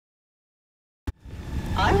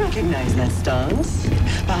recognize that stance.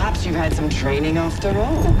 Perhaps you've had some training after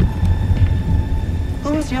all.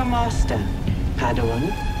 Who's your master,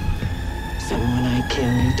 Padawan? Someone I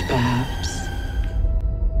killed, perhaps?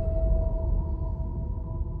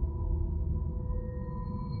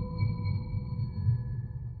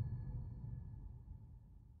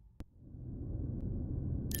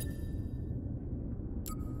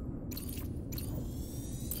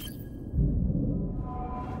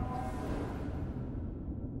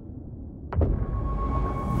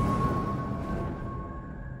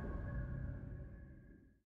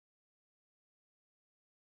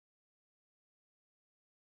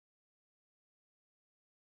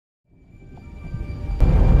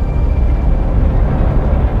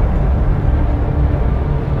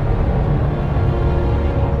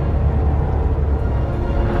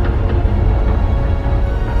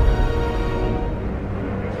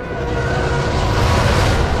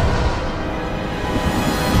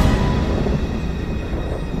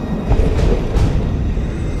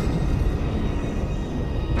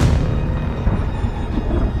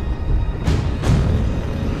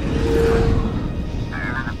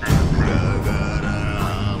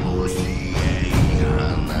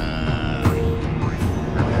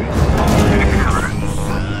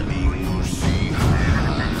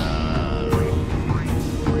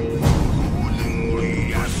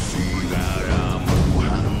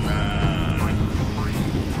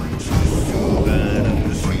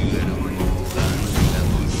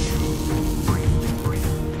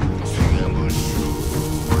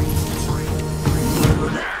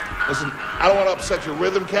 I don't want to upset your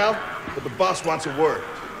rhythm, Cal, but the boss wants a word.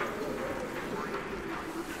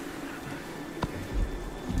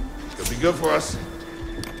 It's gonna be good for us.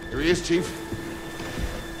 Here he is, Chief.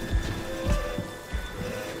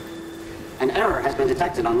 An error has been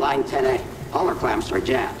detected on line 10A. All our clamps are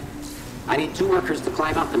jammed. I need 2 workers to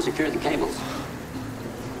climb up and secure the cables.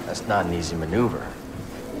 That's not an easy maneuver.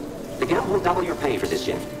 The guild will double your pay for this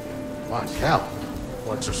shift. Come on, Cal.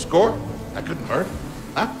 What's your score? That couldn't hurt.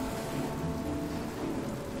 Huh?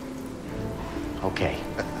 Okay.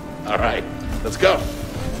 All right, let's go.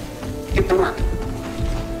 Get to work.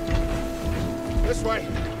 This way.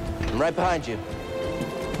 I'm right behind you.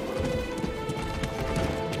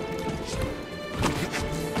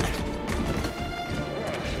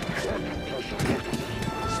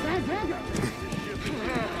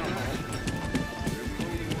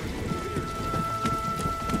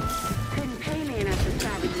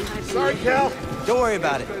 Sorry, Cal. Don't worry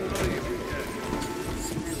about it.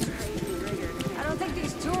 I don't think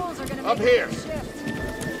these tools are gonna Up make here. the shift.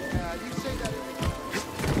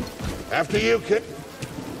 After you, kid.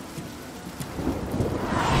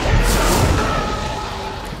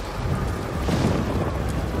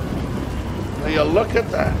 Now you look at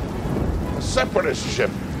that. A separatist ship.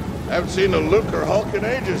 I haven't seen a Luke or Hulk in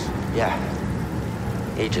ages. Yeah.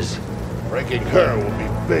 Ages. Breaking her will be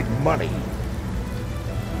big money.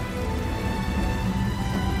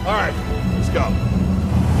 All right, let's go.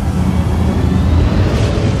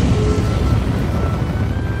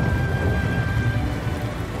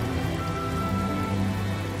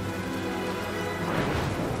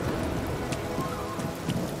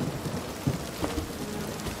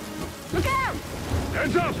 Look out!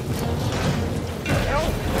 Hands up!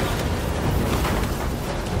 Hell!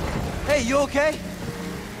 Hey, you okay?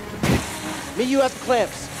 Meet you at the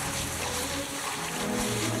clamps.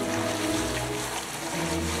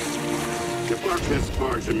 Depart this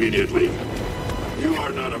barge immediately. You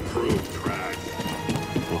are not approved trash.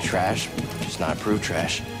 And trash, just not approved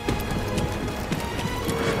trash.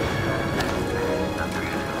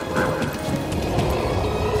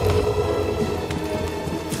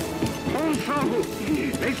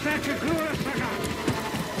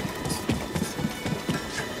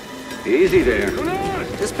 Easy there.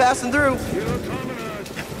 Just passing through.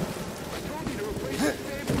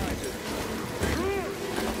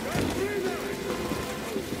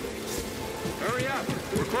 Hurry up!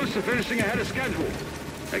 We're close to finishing ahead of schedule.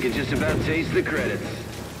 I can just about taste the credits.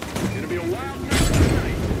 It's gonna be a wild night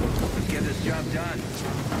tonight. Let's get this job done.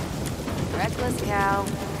 Reckless, Cal.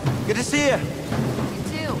 Good to see you. You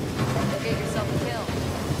too. Go get yourself a kill.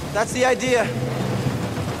 That's the idea.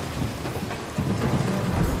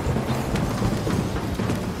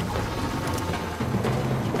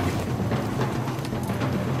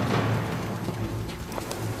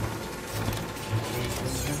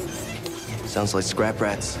 Sounds like scrap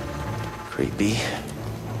rats. Creepy.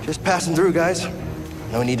 Just passing through, guys.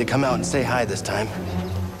 No need to come out and say hi this time.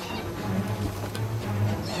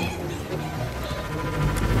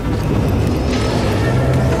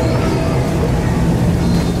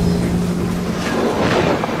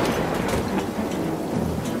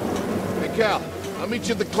 meet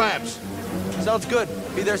you at the clamps. Sounds good.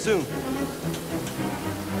 Be there soon.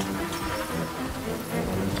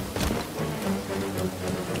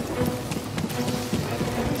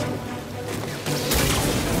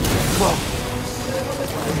 Whoa.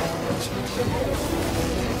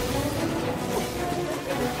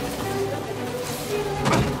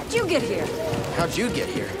 How'd you get here? How'd you get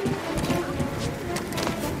here?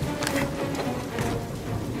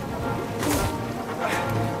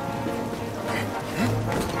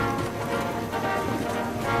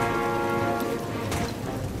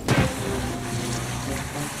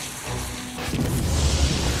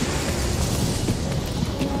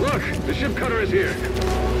 Look, the ship cutter is here.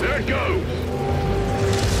 There it goes.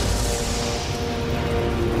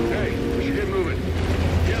 Hey, we should get moving.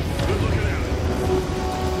 Yep, good looking out.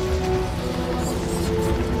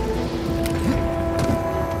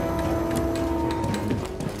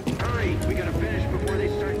 Hurry, we gotta finish before they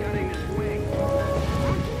start cutting this wing.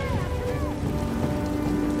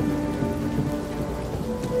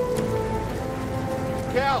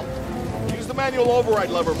 Cal, use the manual override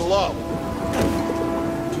lever below.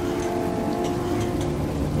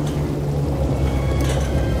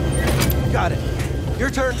 Got it. Your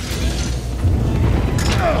turn.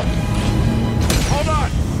 Hold on.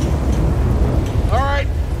 All right,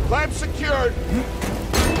 clamp secured.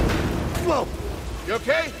 Whoa. You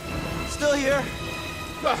okay? Still here.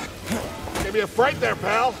 Gave me a fright there,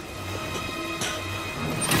 pal.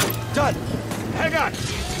 Done. Hang on.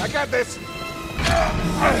 I got this.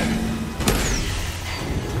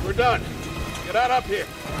 We're done. Get out up here.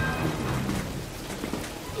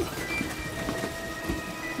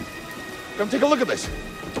 Come take a look at this.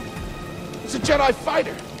 It's a Jedi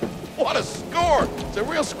fighter. What a score! It's a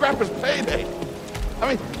real scrapper's payday. I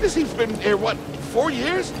mean, this thing's been here, what, 4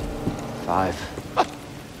 years? 5.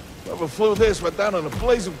 Whoever flew this went down in a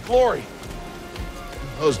blaze of glory.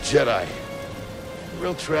 Those Jedi.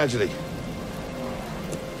 Real tragedy.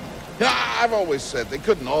 Yeah, I've always said they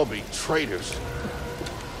couldn't all be traitors.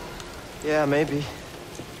 Yeah, maybe.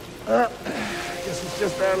 I guess it's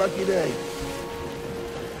just our lucky day.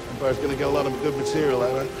 Empire's gonna get a lot of good material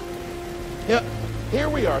out of it. Yeah, here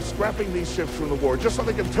we are, scrapping these ships from the war, just so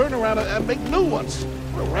they can turn around and make new ones.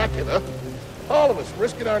 What a racket, huh? All of us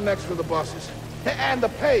risking our necks for the bosses. And the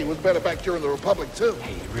pay was better back during the Republic, too.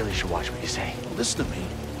 Hey, you really should watch what you say. Well, listen to me.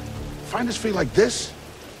 Find us free like this,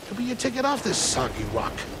 could be your ticket off this soggy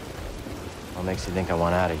rock. What makes you think I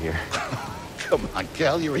want out of here? Come on,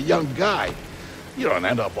 Cal, you're a young guy. You don't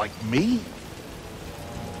end up like me.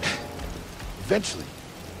 Eventually,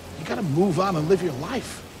 you gotta move on and live your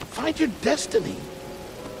life. Find your destiny.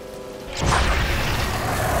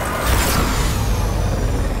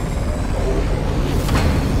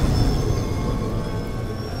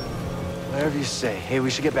 Whatever you say. Hey, we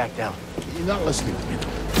should get back down. You're not listening to me.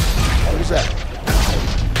 What was that?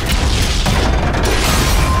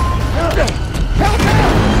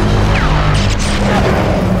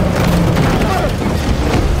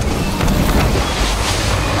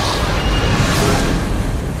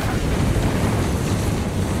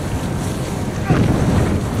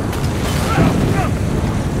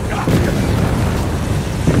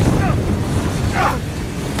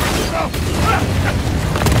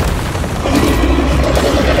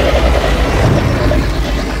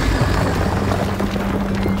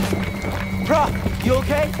 Prauf, you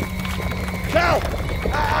okay? Cal!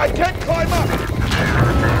 I can't climb up!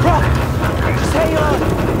 Prauf, just hang on!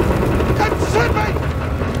 That's it, mate!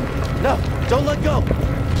 No, don't let go!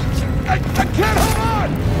 I can't hold on!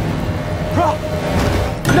 Prauf!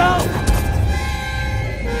 No!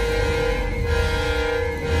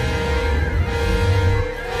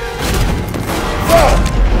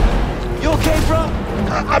 You okay, bro?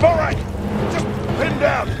 I'm all right. Just pinned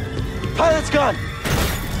down. Pilot's gone.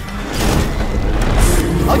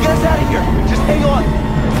 I'll get us out of here. Just hang on.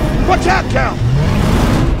 Watch out, Cal!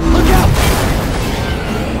 Look out!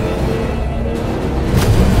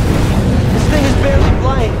 This thing is barely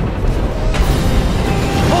flying.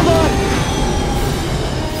 Hold on!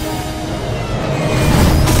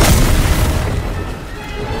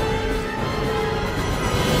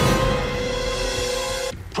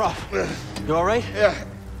 Prauf, you all right? Yeah.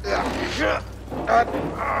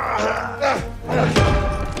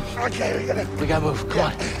 Okay, We gotta move. Come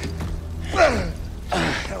on.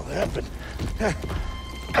 hell happened?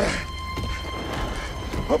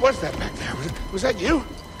 What was that back there? Was that you?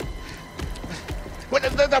 Well,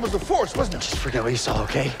 that was the Force, wasn't it? Just forget what you saw,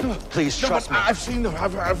 okay? Please trust me. I've seen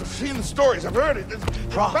the stories. I've heard it. There's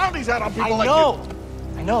Prauf, bounties out on people I like know.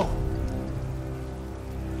 you. I know.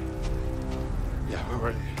 Yeah, we're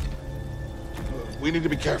ready. We need to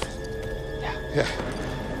be careful. Yeah. Yeah.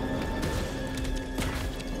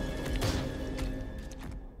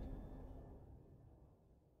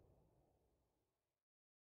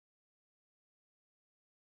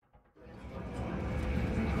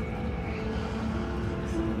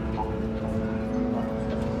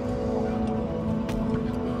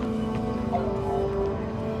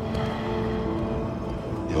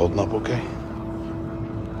 You holding up okay?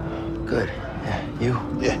 Good. Yeah, you?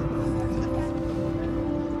 Yeah.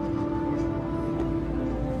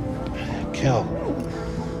 Kel,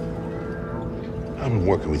 I've been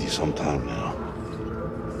working with you some time now.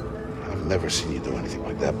 I've never seen you do anything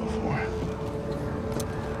like that before.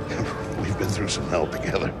 We've been through some hell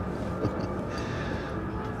together.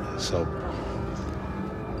 So,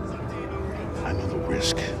 I know the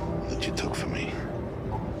risk that you took for me.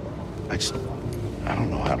 I don't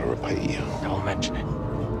know how to repay you. Don't mention it.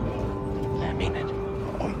 I mean it.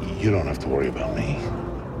 Oh, you don't have to worry about me.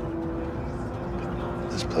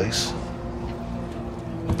 This place,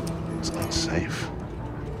 it's not safe.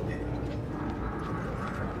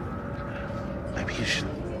 Maybe you should,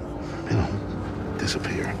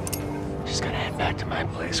 disappear. Just gotta head back to my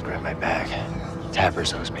place, grab my bag.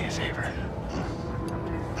 Tappers owes me a favor.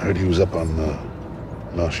 I heard he was up on,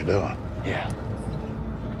 Junda. Yeah.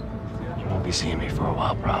 You won't be seeing me for a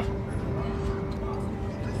while, Prauf.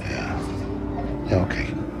 Yeah, okay.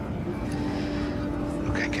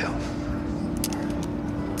 Okay, Kel.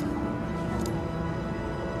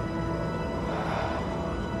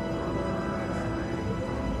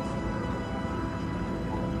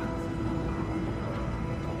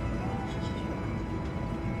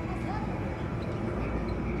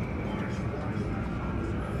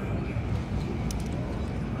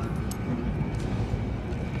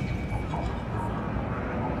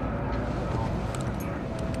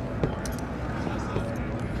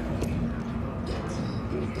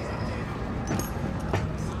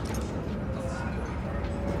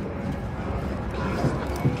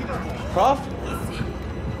 Prauf?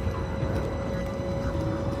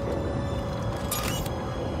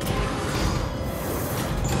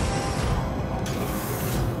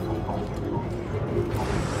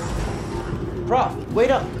 Prauf,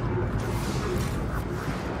 wait up!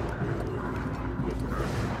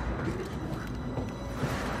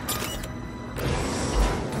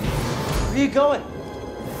 Where are you going?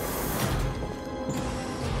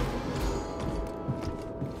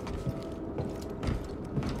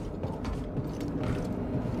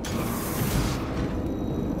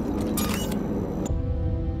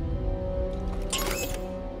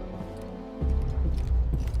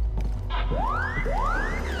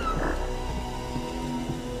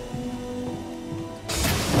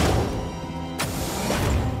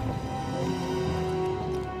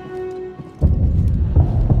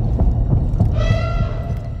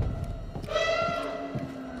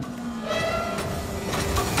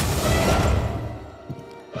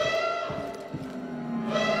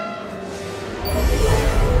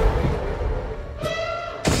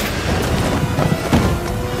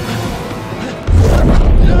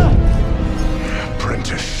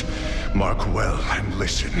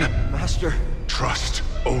 Master. Trust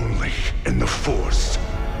only in the Force.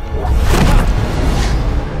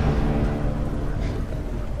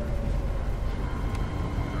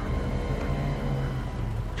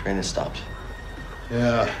 Train has stopped.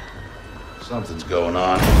 Yeah, something's going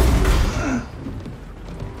on.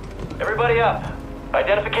 Everybody up.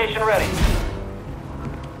 Identification ready.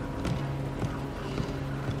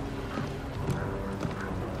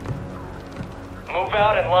 Move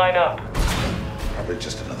out and line up. Probably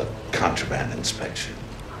just another contraband inspection.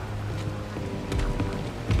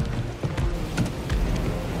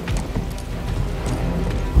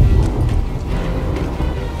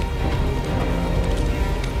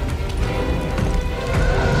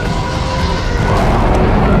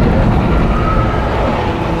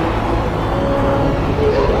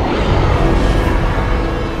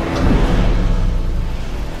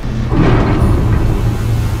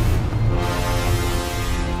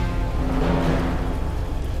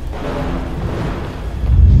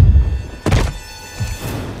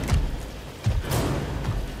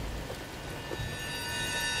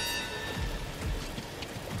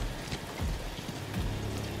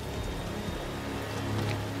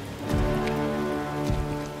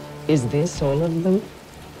 Is this all of them?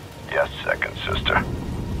 Yes, second sister.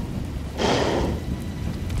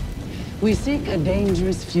 We seek a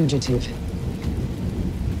dangerous fugitive.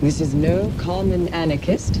 This is no common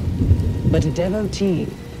anarchist, but a devotee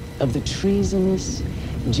of the treasonous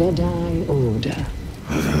Jedi Order.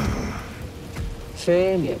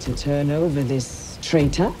 Failure to turn over this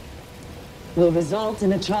traitor will result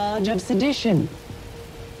in a charge of sedition.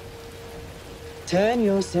 Turn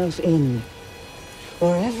yourself in,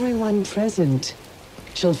 or everyone present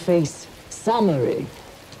shall face summary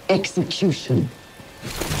execution.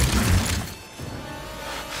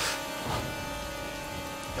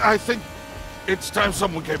 I think it's time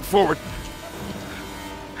someone came forward.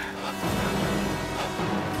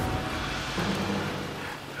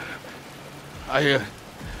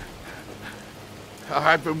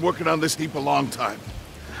 I've been working on this heap a long time.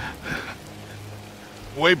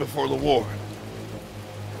 Way before the war.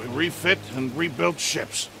 We refit and rebuilt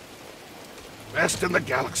ships. Best in the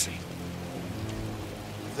galaxy.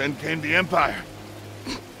 Then came the Empire.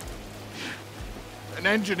 And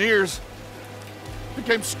engineers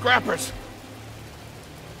became scrappers.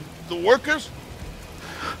 The workers,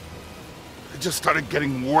 they just started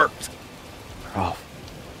getting worked. Prauf.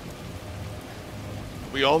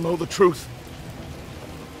 We all know the truth.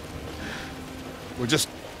 We're just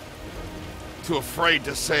too afraid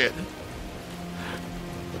to say it.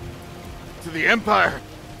 To the Empire,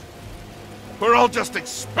 we're all just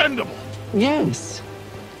expendable. Yes,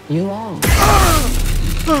 you are.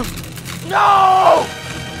 No!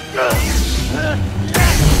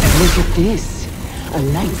 Look at this. A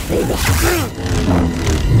lightsaber.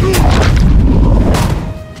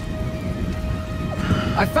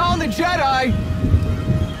 I found the Jedi!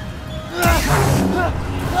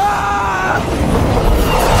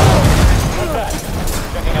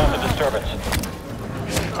 Checking out the disturbance.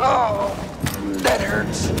 Oh, that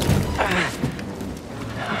hurts.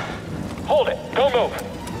 Hold it. Don't move.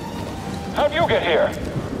 How'd you get here?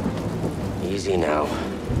 Easy now.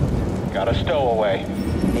 Got a stowaway.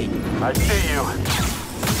 Hey. I see you.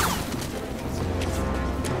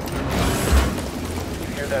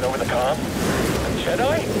 You hear that over the comm? A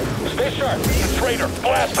Jedi? Stay sharp. It's a traitor.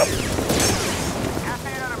 Blast him. Get the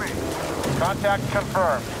enemy. Contact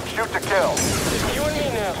confirmed. Shoot to kill. You and me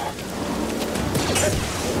now.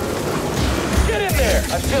 Get in there!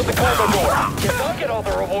 I've sealed the cargo door. Guess I'll get all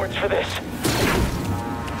the rewards for this.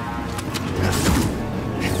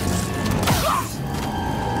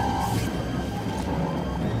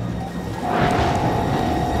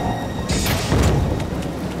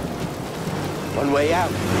 One way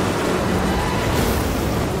out.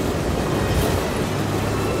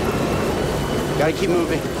 Gotta keep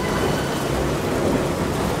moving.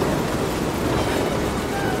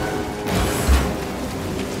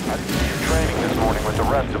 Training this morning with the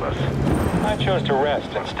rest of us. I chose to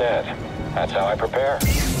rest instead. That's how I prepare.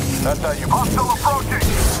 That's how you... Hostile approaching!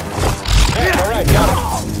 Hey, all right, got it.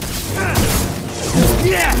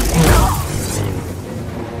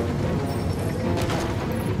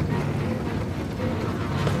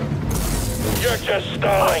 You're just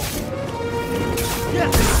stalling.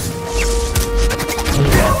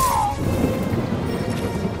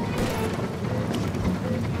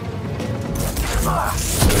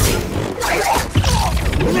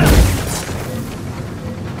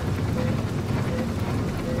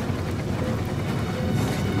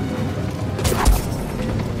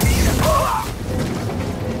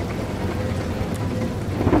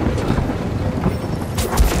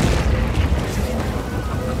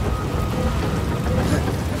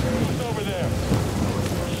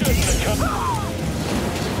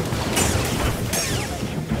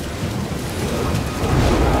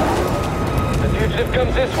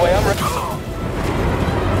 Comes this way, I'm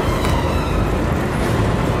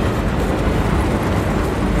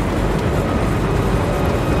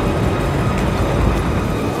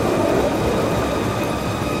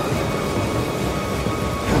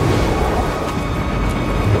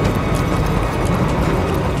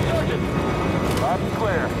Sergeant! I'm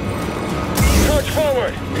clear. Charge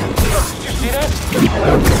forward! Did you see that?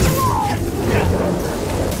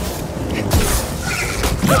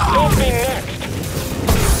 Don't be next!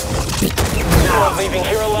 Not leaving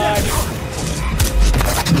here alive.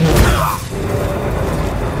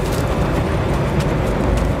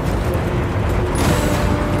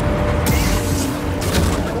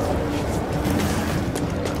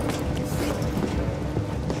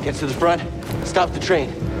 Get to the front. Stop the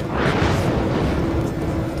train.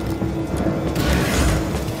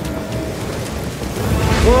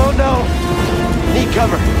 Oh no! Need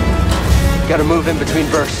cover. Gotta move in between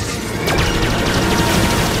bursts.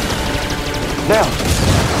 Now!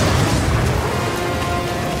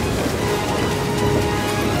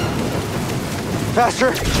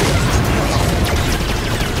 Faster!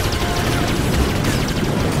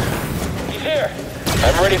 He's here!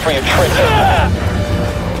 I'm ready for your trick.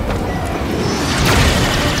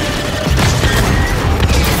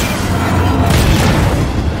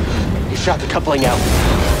 He shot the coupling out.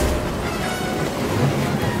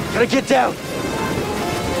 Gotta get down!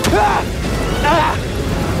 Ah! Ah!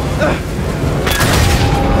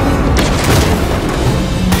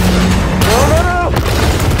 No, no, no!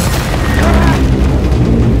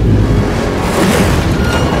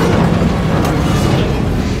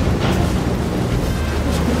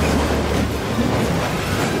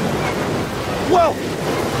 Whoa!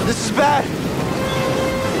 This is bad!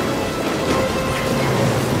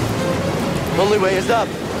 Only way is up.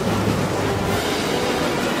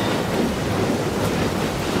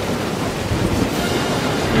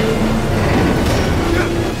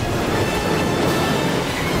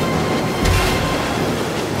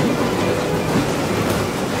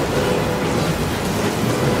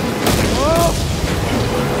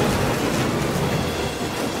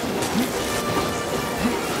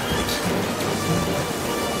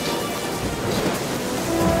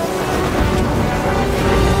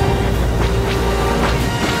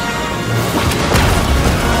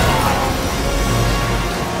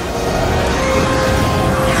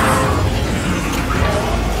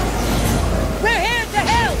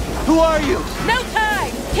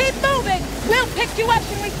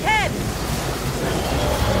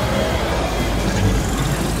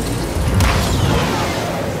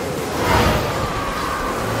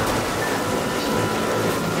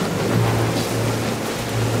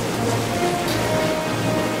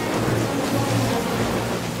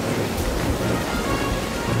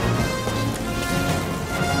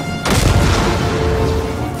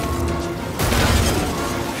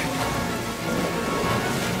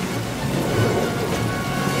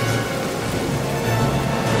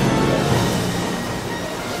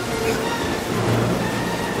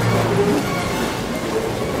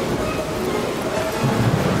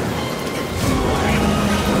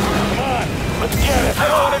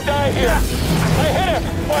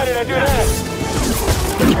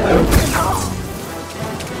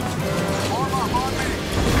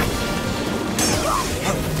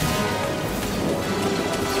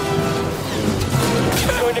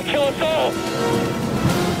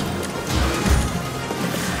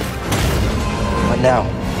 Now.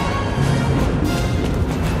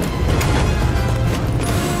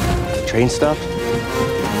 Train stuff?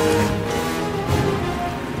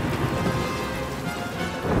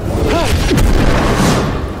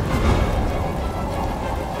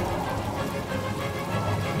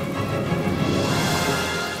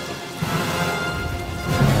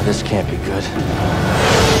 This can't be good.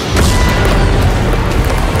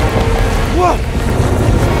 Whoa!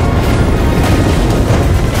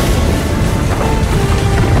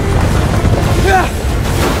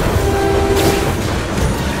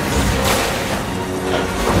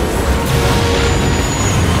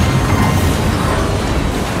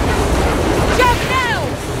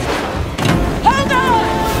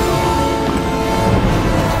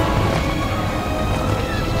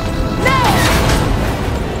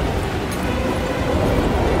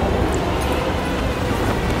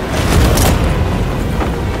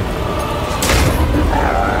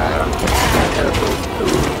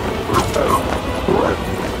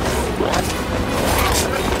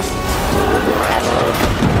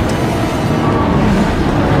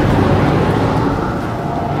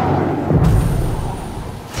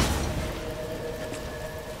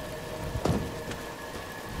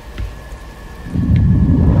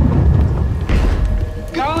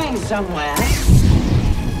 Somewhere.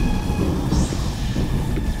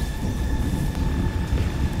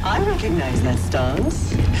 I recognize that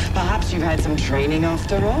stance. Perhaps you've had some training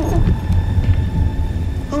after all.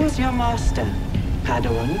 Who was your master,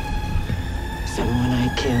 Padawan? Someone I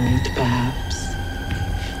killed, perhaps?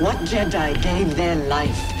 What Jedi gave their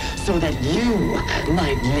life so that you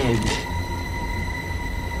might live?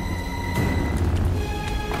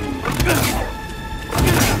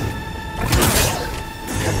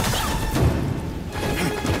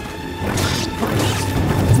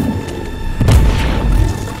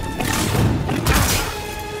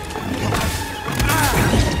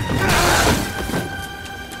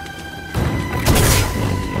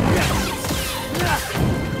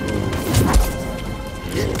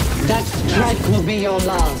 That strike will be your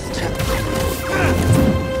last.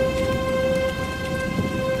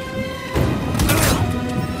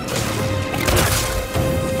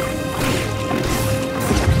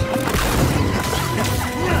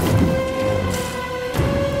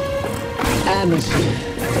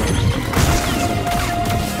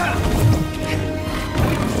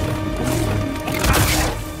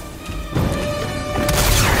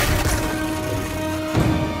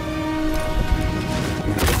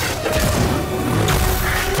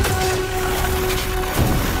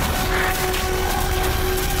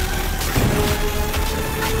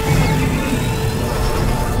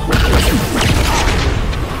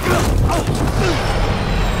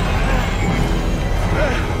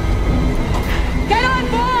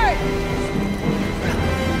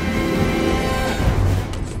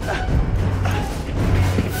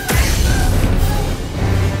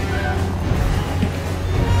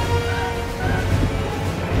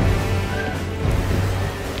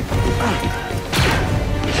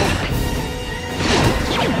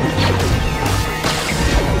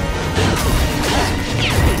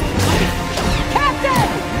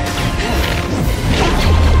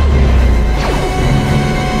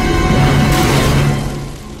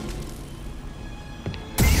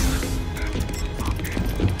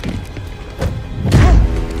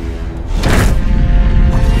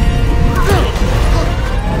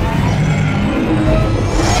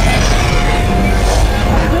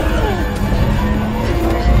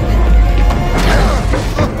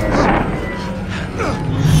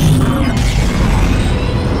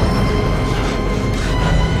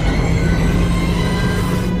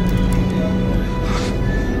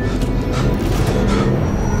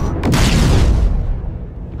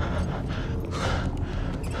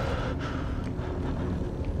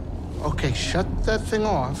 shut that thing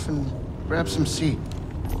off and grab some seat.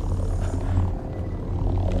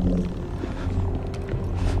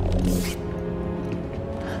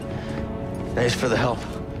 Thanks for the help.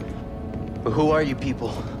 But who are you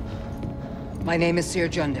people? My name is Cere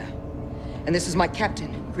Junda, and this is my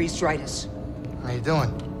captain, Greez Dritus. How you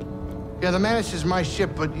doing? Yeah, the Mantis is my ship,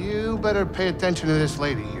 but you better pay attention to this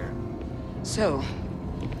lady here. So,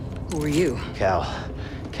 who are you? Cal.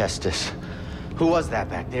 Kestis. Who was that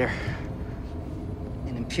back there?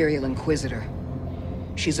 An Imperial Inquisitor.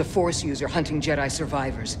 She's a Force user hunting Jedi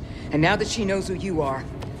survivors. And now that she knows who you are,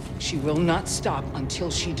 she will not stop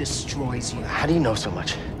until she destroys you. How do you know so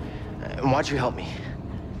much? And why'd you help me?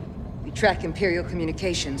 We track Imperial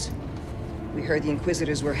communications. We heard the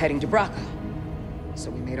Inquisitors were heading to Bracca,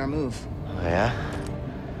 so we made our move. Oh, yeah?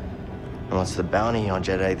 And what's the bounty on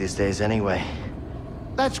Jedi these days anyway?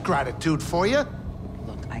 That's gratitude for you.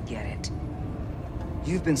 Look, I get it.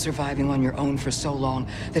 You've been surviving on your own for so long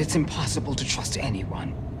that it's impossible to trust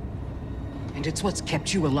anyone. And it's what's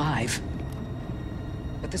kept you alive.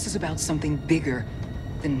 But this is about something bigger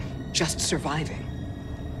than just surviving.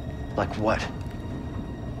 Like what?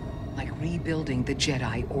 Like rebuilding the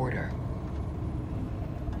Jedi Order.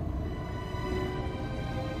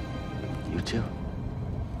 You too?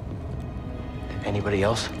 Anybody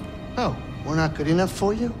else? Oh, we're not good enough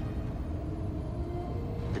for you?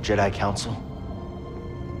 The Jedi Council?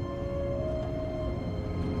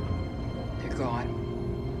 They're gone.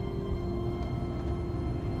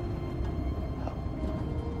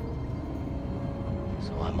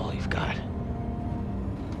 So I'm all you've got.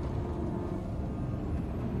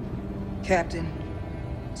 Captain,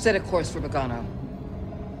 set a course for Bogano.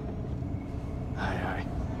 Aye.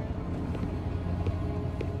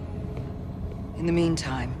 In the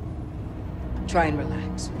meantime, try and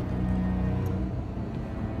relax.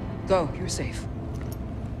 Go, you're safe.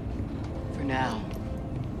 For now.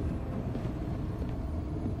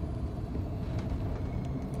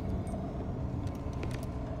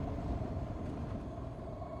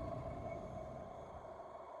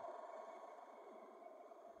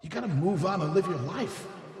 You gotta move on and live your life.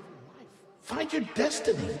 Find your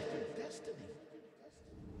destiny.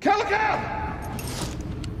 Calico!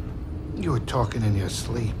 You were talking in your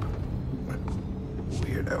sleep.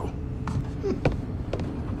 Weirdo.